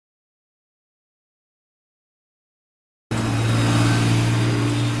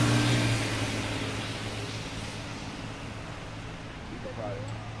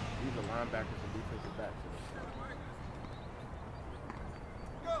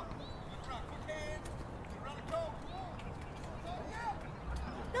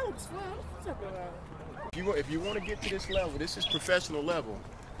If you want to get to this level, this is professional level.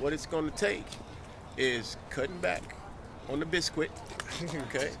 What it's going to take is cutting back on the biscuit.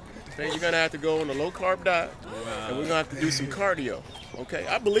 Okay. Then you're going to have to go on a low carb diet, and we're going to have to do some cardio. Okay.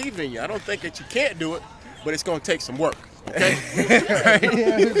 I believe in you. I don't think that you can't do it, but it's going to take some work. Okay.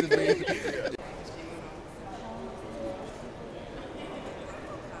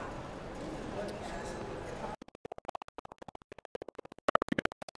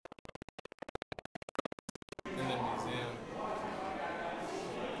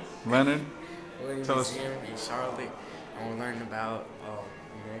 Leonard, Urban Museum in Charlotte, and we're learning about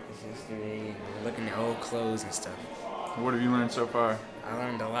America's history, and we're looking at old clothes and stuff. what have you learned so far? I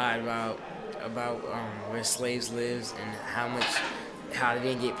learned a lot about where slaves lived and how they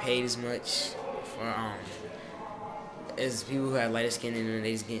didn't get paid as much for as people who had lighter skin, and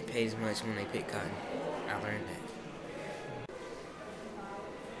they just get paid as much when they pick cotton. I learned that.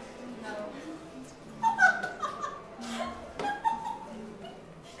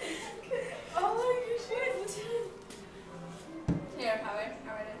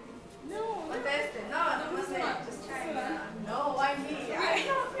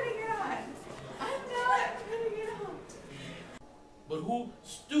 But who?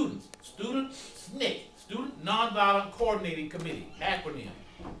 Students. Student SNCC, Student Nonviolent Coordinating Committee, acronym.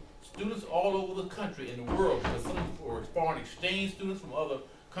 Students all over the country and the world, because some are foreign exchange students from other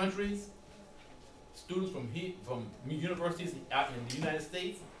countries, students from universities out in the United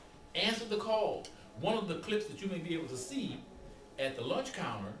States, answered the call. One of the clips that you may be able to see at the lunch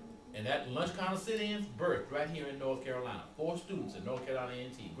counter, and that lunch counter sit-ins birthed right here in North Carolina. 4 students in North Carolina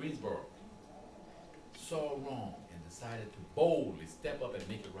A&T, Greensboro, saw wrong and decided to boldly step up and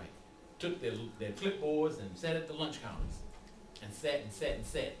make it right. Took their clipboards and sat at the lunch counters and sat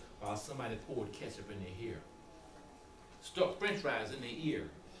while somebody poured ketchup in their hair, stuck french fries in their ear,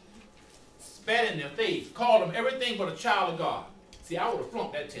 spat in their face, called them everything but a child of God. See, I would have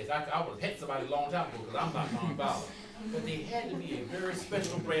flunked that test. I would have hit somebody a long time ago because I'm not nonviolent. But they had to be a very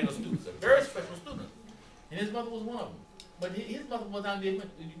special brand of students, a very special student. And his mother was one of them. But his mother was not there.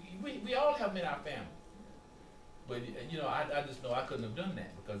 We all have met our family. But you know, I just know I couldn't have done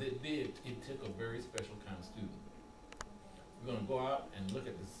that because it took a very special kind of student. We're going to go out and look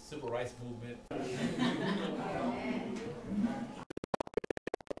at the civil rights movement.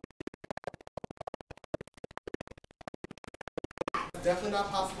 Definitely not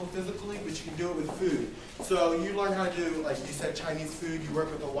possible physically, but you can do it with food. So you learn how to do, like you said, Chinese food. You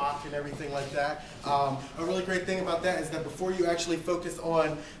work with a wok and everything like that. A really great thing about that is that before you actually focus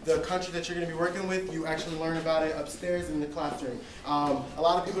on the country that you're going to be working with, you actually learn about it upstairs in the classroom. A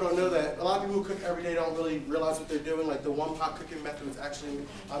lot of people don't know that. A lot of people who cook every day don't really realize what they're doing. Like the one-pot cooking method was actually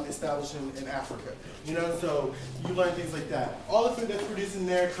established in Africa. You know, so you learn things like that. All the food that's produced in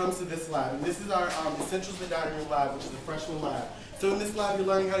there comes to this lab. And this is our Essentials to Dining Room lab, which is a freshman lab. So in this lab, you're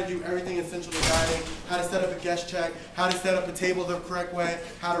learning how to do everything essential to dining, how to set up a guest check, how to set up a table the correct way,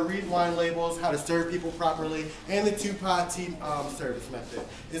 how to read wine labels, how to serve people properly, and the 2-pot tea service method.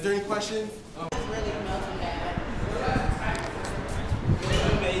 Is there any questions? It's really melting bad.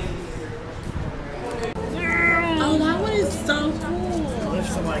 Oh, that one is so cool.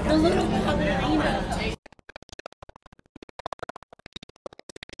 The little ballerina.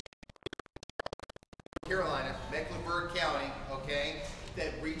 Carolina, Mecklenburg County, okay,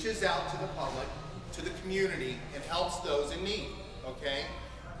 that reaches out to the public, to the community, and helps those in need, okay?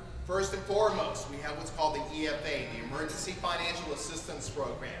 First and foremost, we have what's called the EFA, the Emergency Financial Assistance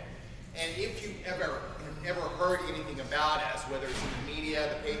Program. And if you've ever heard anything about us, whether it's in the media,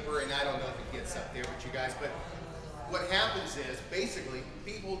 the paper, and I don't know if it gets up there with you guys, but what happens is, basically,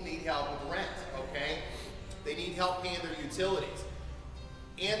 people need help with rent, okay? They need help paying their utilities.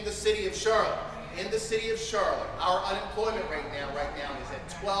 In the city of Charlotte, our unemployment rate now is at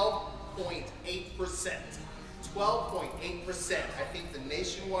 12.8%. 12.8%. I think the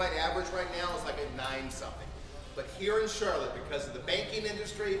nationwide average right now is like at 9-something. But here in Charlotte, because of the banking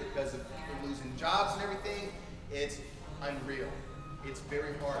industry, because of people losing jobs and everything, it's unreal. It's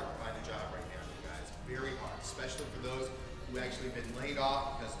very hard to find a job right now, you guys. Very hard, especially for those who actually been laid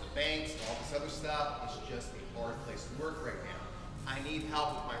off because of the banks and all this other stuff. It's just a hard place to work right now. I need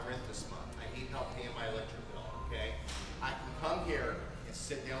help with my rent this month. I need help paying my electric bill, okay? I can come here and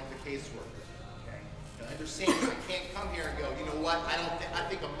sit down with the caseworker, okay? Now understand, I can't come here and go, you know what, I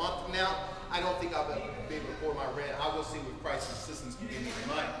think a month from now, I don't think I'll be able to afford my rent. I will see what crisis assistance can give me the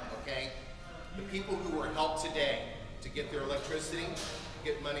money, okay? The people who were helped today to get their electricity,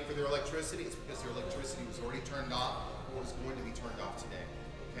 get money for their electricity, it's because their electricity was already turned off or was going to be turned off today,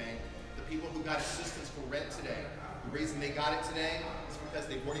 okay? The people who got assistance for rent today, the reason they got it today is because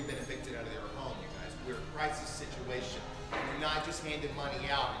they've already been evicted out of their home, you guys. We're in a crisis situation. We're not just handing money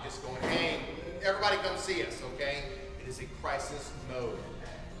out and just going, hey, everybody come see us, okay? It is a crisis mode.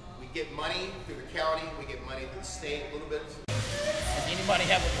 We get money through the county, we get money through the state, a little bit. Does anybody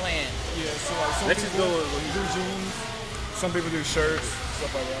have a plan? Yeah, so like some people do jeans, some people do shirts,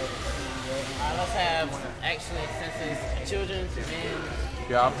 stuff like that. Let's have actually, since it's children, men,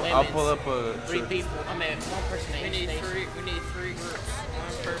 Yeah, I'll pull up three people. I mean, one person. We need three groups. One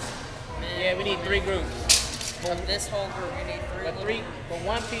person. Yeah, we need 3 groups. From this whole group, we need 3. But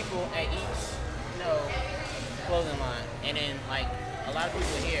 1 people at each, clothing line, and then like a lot of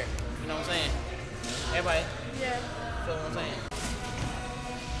people here. You know what I'm saying? Everybody. Yeah. Feel what I'm saying?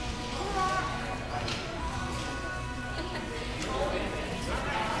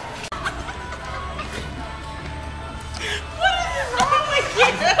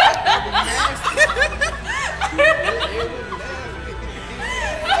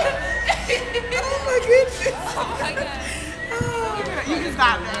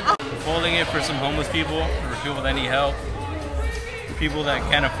 Folding it for some homeless people, or people that need help, people that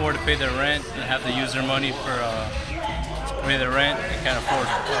can't afford to pay their rent and have to use their money for to pay their rent and can't afford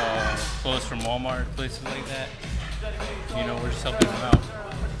clothes from Walmart, places like that. You know, we're just helping them out.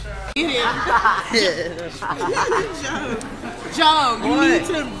 Joe, you need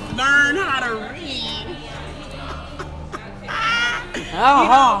to learn how to read.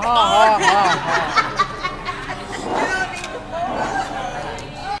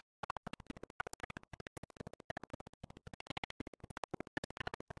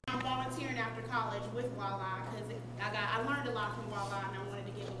 I'm volunteering after college with YLI because I learned a lot from YLI and I wanted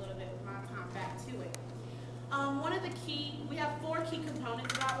to give a little bit of my time back to it. We have 4 key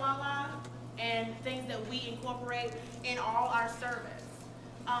components about YLI and things that we incorporate in all our service.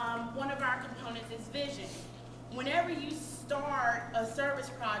 One of our components is vision. Whenever you start a service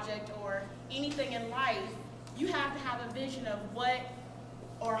project or anything in life, you have to have a vision of what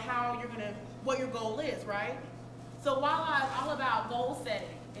your goal is, right? So YLI is all about goal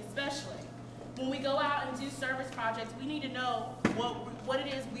setting, especially. When we go out and do service projects, we need to know what it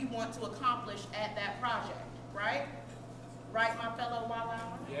is we want to accomplish at that project, right? Right, my fellow YLI?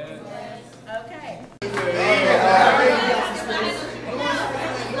 Yes. Okay. Y'all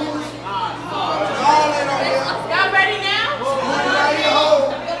ready now?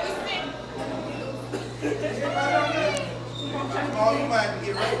 Oh, you might have to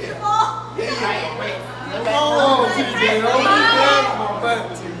get right there. Oh, TJ, hold my butt,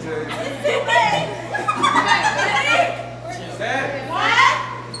 TJ. Ready? 1,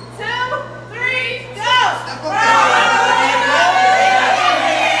 2, 3, go!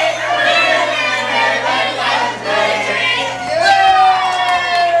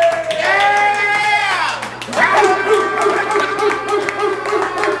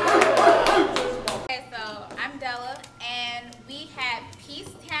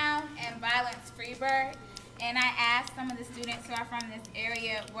 And I asked some of the students who are from this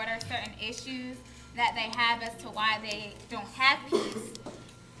area what are certain issues that they have as to why they don't have peace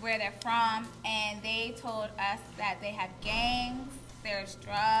where they're from, and they told us that they have gangs, there's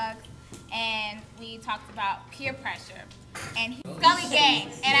drugs, and we talked about peer pressure and Scully gang,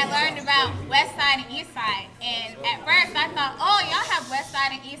 and I learned about West Side and East Side, and at first I thought, oh, y'all have West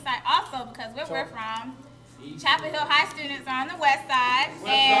Side and East Side also, because where we're from, Chapel Hill High students are on the west side,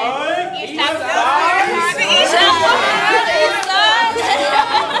 and East Chapel Hill students are on the east side.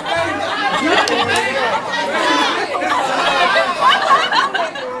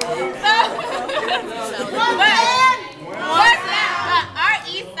 Our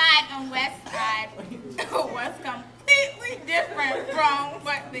east side and west side was completely different from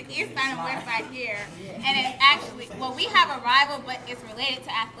what the east side and west side here. And it's actually, well, we have a rival, but it's related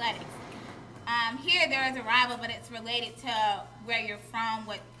to athletics. Here there is a rival, but it's related to where you're from,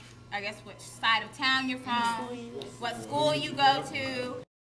 which side of town you're from, what school you go to.